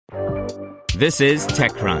This is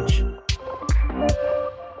TechCrunch.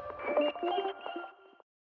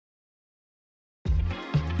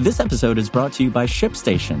 This episode is brought to you by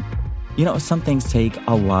ShipStation. You know, some things take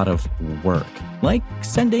a lot of work, like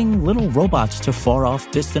sending little robots to far-off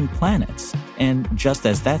distant planets. And just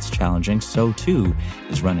as that's challenging, so too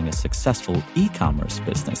is running a successful e-commerce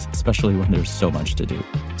business, especially when there's so much to do.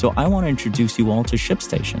 So I want to introduce you all to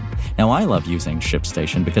ShipStation. Now, I love using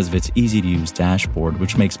ShipStation because of its easy-to-use dashboard,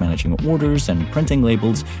 which makes managing orders and printing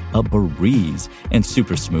labels a breeze and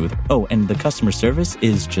super smooth. Oh, and the customer service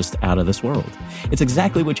is just out of this world. It's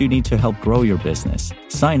exactly what you need to help grow your business.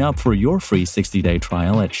 Sign up for your free 60-day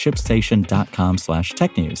trial at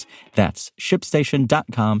shipstation.com/technews. That's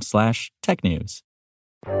shipstation.com/technews.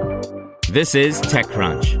 This is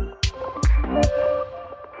TechCrunch.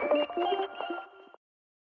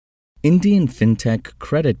 Indian fintech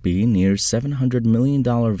KreditBee nears $700 million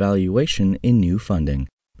valuation in new funding,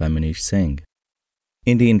 by Manish Singh.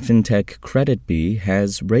 Indian fintech KreditBee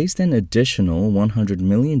has raised an additional $100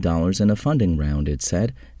 million in a funding round, it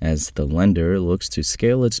said, as the lender looks to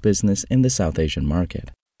scale its business in the South Asian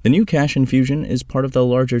market. The new cash infusion is part of the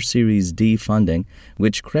larger Series D funding,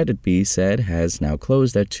 which KreditBee said has now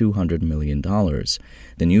closed at $200 million.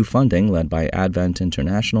 The new funding, led by Advent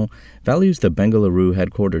International, values the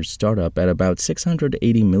Bengaluru-headquartered startup at about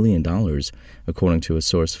 $680 million, according to a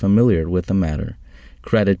source familiar with the matter.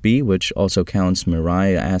 KreditBee, which also counts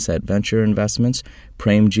Mirai Asset Venture Investments,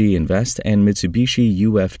 Premji Invest, and Mitsubishi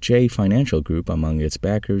UFJ Financial Group among its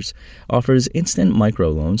backers, offers instant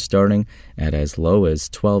microloans starting at as low as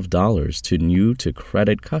 $12 to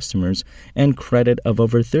new-to-credit customers and credit of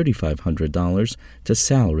over $3,500 to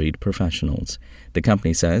salaried professionals. The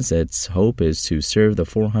company says its hope is to serve the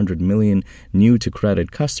 400 million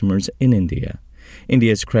new-to-credit customers in India.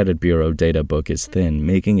 India's credit bureau data book is thin,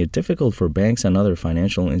 making it difficult for banks and other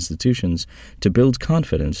financial institutions to build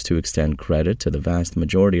confidence to extend credit to the vast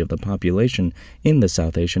majority of the population in the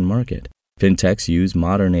South Asian market. Fintechs use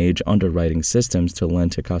modern-age underwriting systems to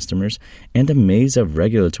lend to customers and a maze of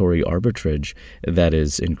regulatory arbitrage that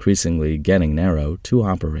is increasingly getting narrow to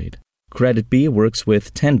operate. KreditBee works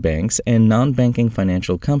with 10 banks and non-banking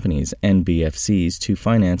financial companies, NBFCs, to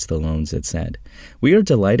finance the loans, it said. We are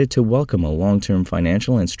delighted to welcome a long-term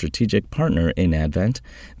financial and strategic partner in Advent.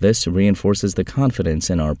 This reinforces the confidence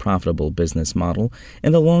in our profitable business model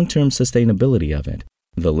and the long-term sustainability of it.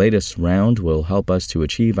 The latest round will help us to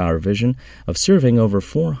achieve our vision of serving over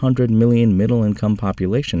 400 million middle-income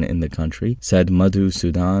population in the country, said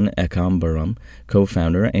Madhusudan Ekambaram,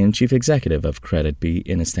 co-founder and chief executive of KreditBee,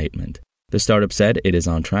 in a statement. The startup said it is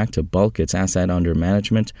on track to bulk its asset under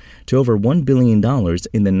management to over $1 billion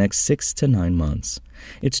in the next 6 to 9 months.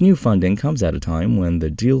 Its new funding comes at a time when the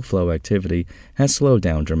deal flow activity has slowed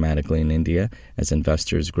down dramatically in India as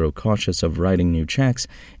investors grow cautious of writing new checks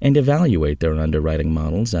and evaluate their underwriting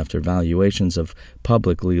models after valuations of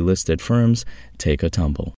publicly listed firms take a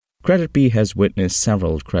tumble. KreditBee has witnessed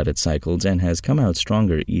several credit cycles and has come out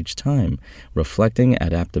stronger each time, reflecting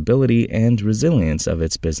adaptability and resilience of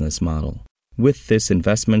its business model. With this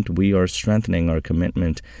investment, we are strengthening our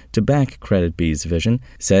commitment to back KreditBee's vision,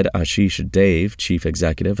 said Ashish Dev, chief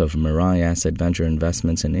executive of Mirai Asset Venture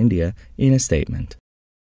Investments in India, in a statement.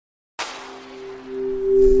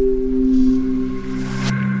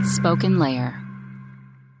 Spoken Layer.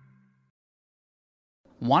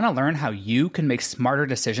 Want to learn how you can make smarter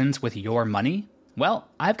decisions with your money? Well,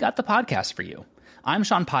 I've got the podcast for you. I'm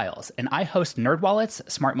Sean Piles, and I host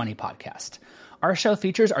NerdWallet's Smart Money Podcast. Our show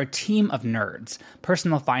features our team of nerds,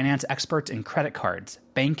 personal finance experts in credit cards,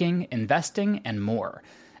 banking, investing, and more.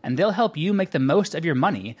 And they'll help you make the most of your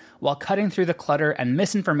money while cutting through the clutter and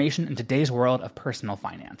misinformation in today's world of personal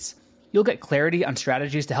finance. You'll get clarity on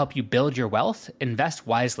strategies to help you build your wealth, invest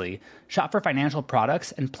wisely, shop for financial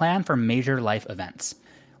products, and plan for major life events.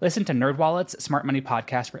 Listen to NerdWallet's Smart Money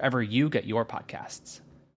Podcast wherever you get your podcasts.